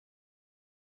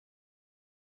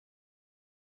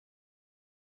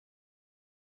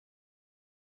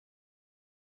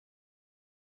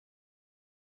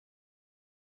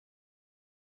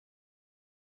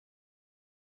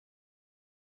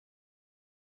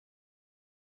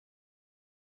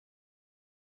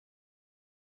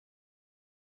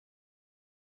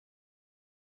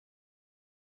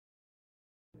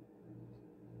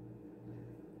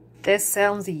This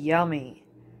sounds yummy.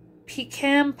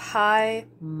 Pecan Pie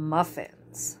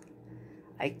Muffins.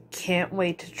 I can't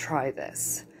wait to try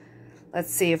this.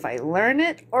 Let's see if I learn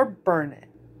it or burn it.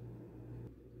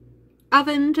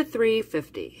 Oven to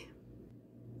 350.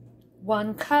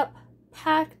 1 cup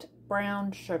packed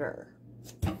brown sugar.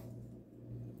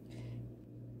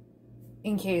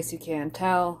 In case you can't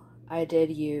tell, I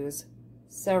did use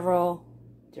several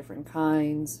different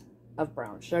kinds of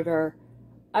brown sugar.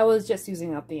 I was just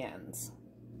using up the ends.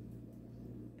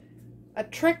 A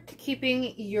trick to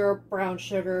keeping your brown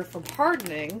sugar from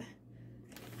hardening,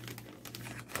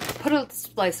 put a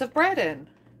slice of bread in.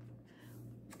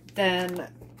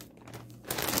 Then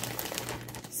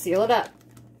seal it up.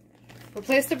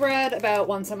 Replace the bread about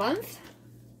once a month,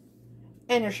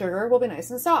 and your sugar will be nice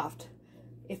and soft.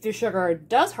 If your sugar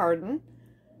does harden,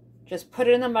 just put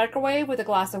it in the microwave with a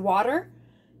glass of water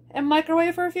and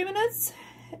microwave for a few minutes,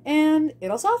 and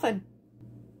it'll soften.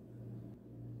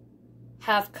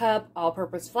 1/2 cup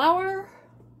all-purpose flour.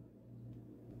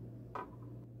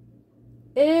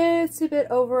 It's a bit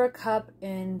over 1 cup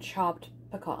in chopped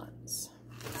pecans.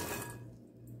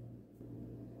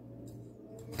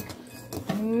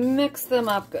 Mix them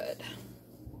up good.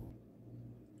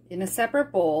 In a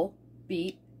separate bowl,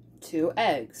 beat 2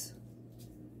 eggs.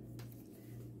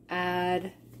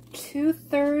 Add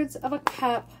 2/3 of a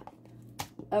cup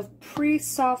of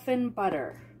pre-softened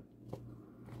butter.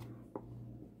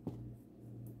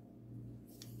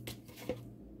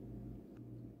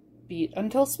 Beat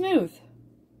until smooth.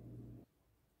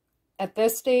 At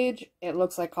this stage, it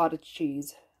looks like cottage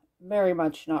cheese. Very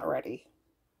much not ready.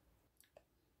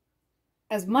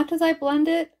 As much as I blend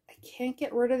it, I can't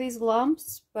get rid of these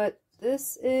lumps, but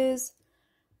this is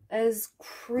as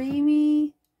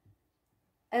creamy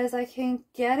as I can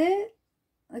get it.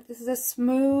 Like, this is as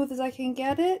smooth as I can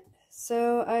get it.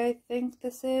 So I think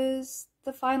this is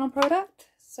the final product.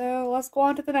 So let's go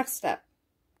on to the next step.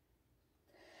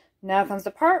 Now comes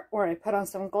the part where I put on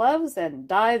some gloves and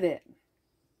dive in.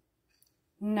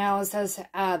 Now it says to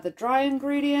add the dry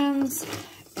ingredients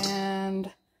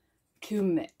and to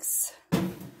mix.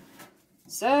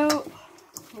 So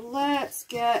let's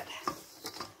get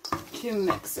to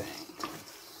mixing.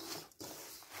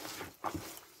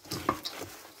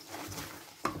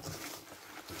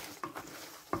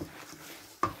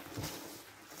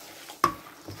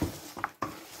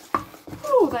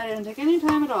 Oh, that didn't take any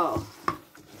time at all.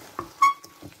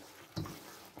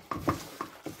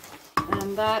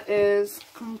 And that is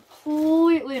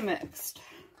completely mixed.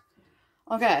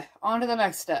 Okay, on to the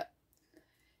next step.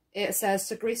 It says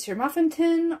to grease your muffin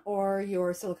tin or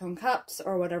your silicone cups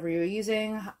or whatever you're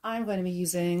using. I'm going to be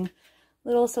using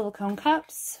little silicone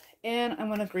cups, and I'm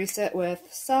going to grease it with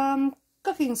some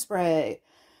cooking spray.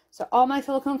 So all my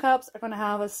silicone cups are going to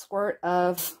have a squirt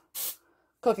of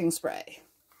cooking spray.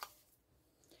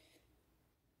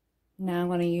 Now I'm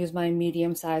going to use my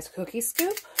medium-sized cookie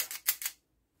scoop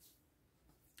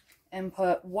and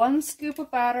put 1 scoop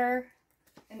of batter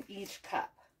in each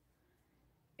cup.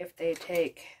 If they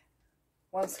take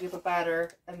 1 scoop of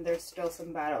batter and there's still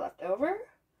some batter left over,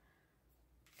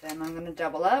 then I'm going to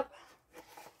double up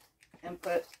and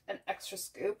put an extra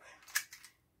scoop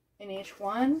in each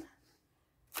one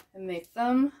and make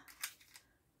them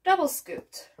double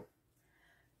scooped.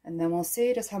 And then we'll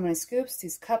see just how many scoops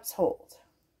these cups hold.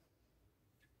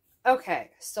 Okay,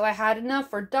 so I had enough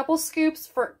for double scoops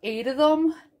for 8 of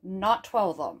them, not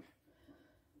 12 of them.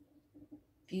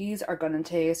 These are going to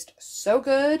taste so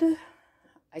good.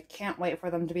 I can't wait for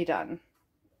them to be done.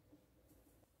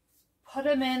 Put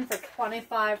them in for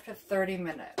 25 to 30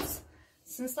 minutes.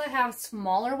 Since I have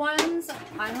smaller ones,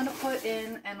 I'm going to put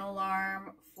in an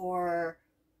alarm for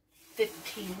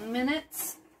 15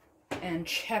 minutes and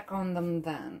check on them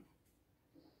then.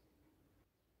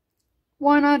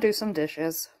 Why not do some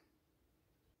dishes?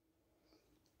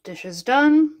 Dishes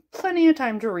done, plenty of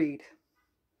time to read.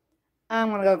 I'm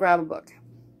going to go grab a book.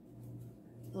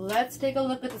 Let's take a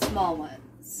look at the small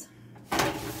ones.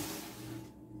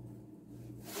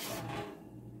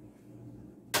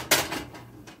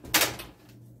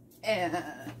 And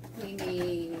we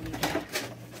need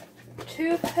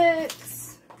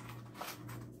toothpicks.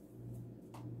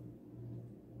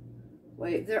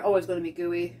 Wait, they're always going to be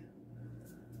gooey.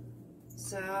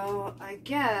 So I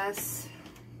guess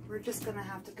we're just going to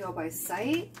have to go by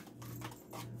sight.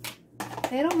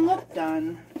 They don't look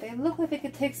done. They look like they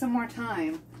could take some more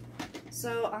time.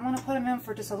 So I'm going to put them in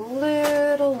for just a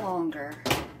little longer.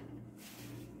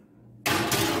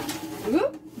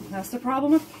 Oop, that's the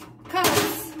problem with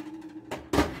cups.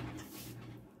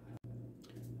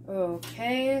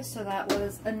 Okay, so that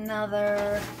was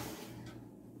another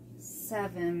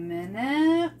 7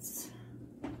 minutes.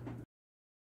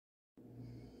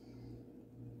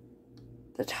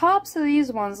 The tops of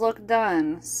these ones look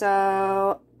done,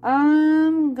 so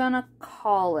I'm gonna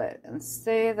call it and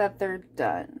say that they're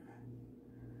done.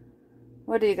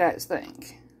 What do you guys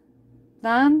think?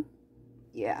 Done?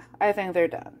 Yeah, I think they're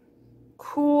done.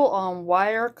 Cool on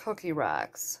wire cookie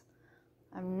racks.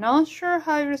 I'm not sure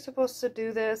how you're supposed to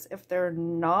do this if they're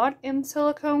not in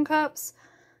silicone cups,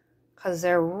 because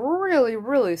they're really,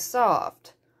 really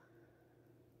soft.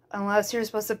 Unless you're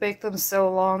supposed to bake them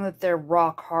so long that they're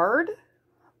rock hard,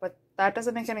 but that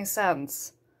doesn't make any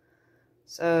sense.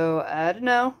 So, I don't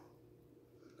know.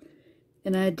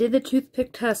 And I did the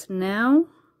toothpick test now.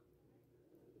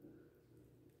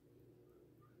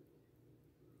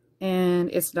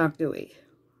 And it's not gooey.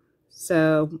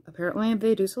 So, apparently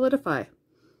they do solidify.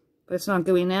 But it's not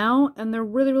gooey now, and they're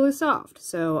really, really soft.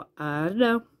 So, I don't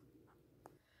know.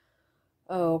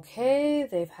 Okay,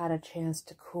 they've had a chance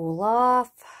to cool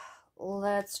off.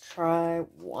 Let's try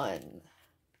one.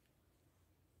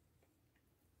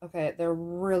 Okay, they're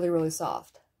really, really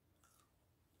soft.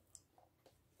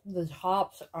 The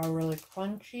tops are really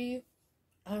crunchy,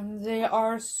 and they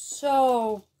are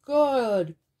so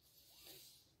good.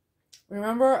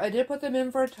 Remember, I did put them in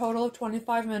for a total of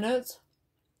 25 minutes.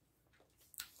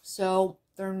 So,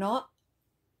 they're not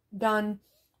done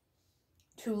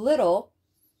too little.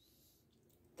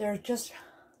 They're just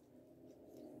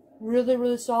really,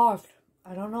 really soft.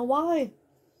 I don't know why.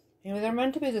 Maybe they're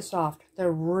meant to be this soft.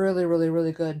 They're really, really,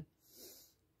 really good.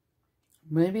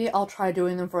 Maybe I'll try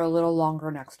doing them for a little longer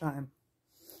next time.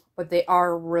 But they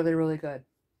are really, really good.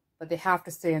 But they have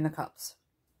to stay in the cups.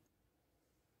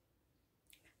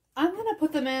 I'm going to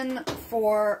put them in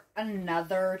for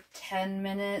another 10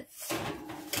 minutes.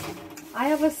 I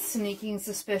have a sneaking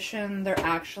suspicion they're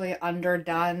actually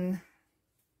underdone.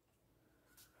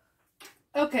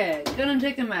 Okay, gonna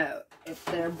take them out. If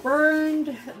they're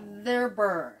burned, they're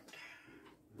burned.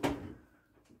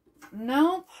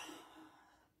 Nope.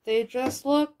 They just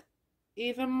look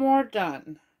even more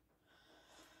done.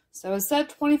 So instead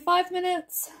of 25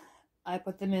 minutes, I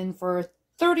put them in for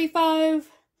 35.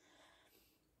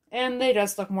 And they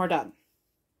just look more done.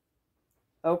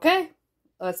 Okay,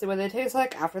 let's see what they taste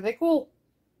like after they cool.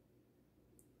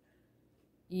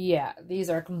 Yeah, these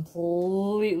are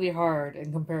completely hard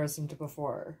in comparison to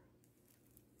before.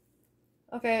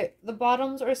 Okay, the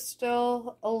bottoms are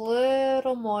still a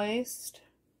little moist,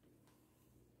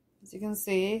 as you can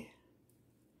see.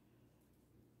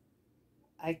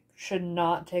 I should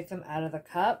not take them out of the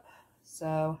cup,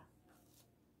 so...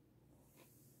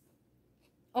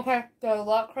 Okay, they're a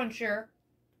lot crunchier.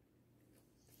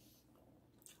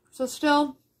 So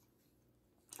still,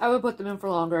 I would put them in for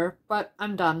longer, but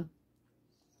I'm done.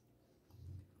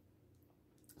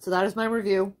 So that is my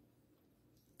review.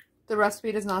 The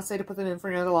recipe does not say to put them in for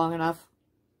nearly long enough,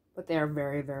 but they are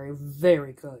very, very,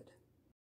 very good.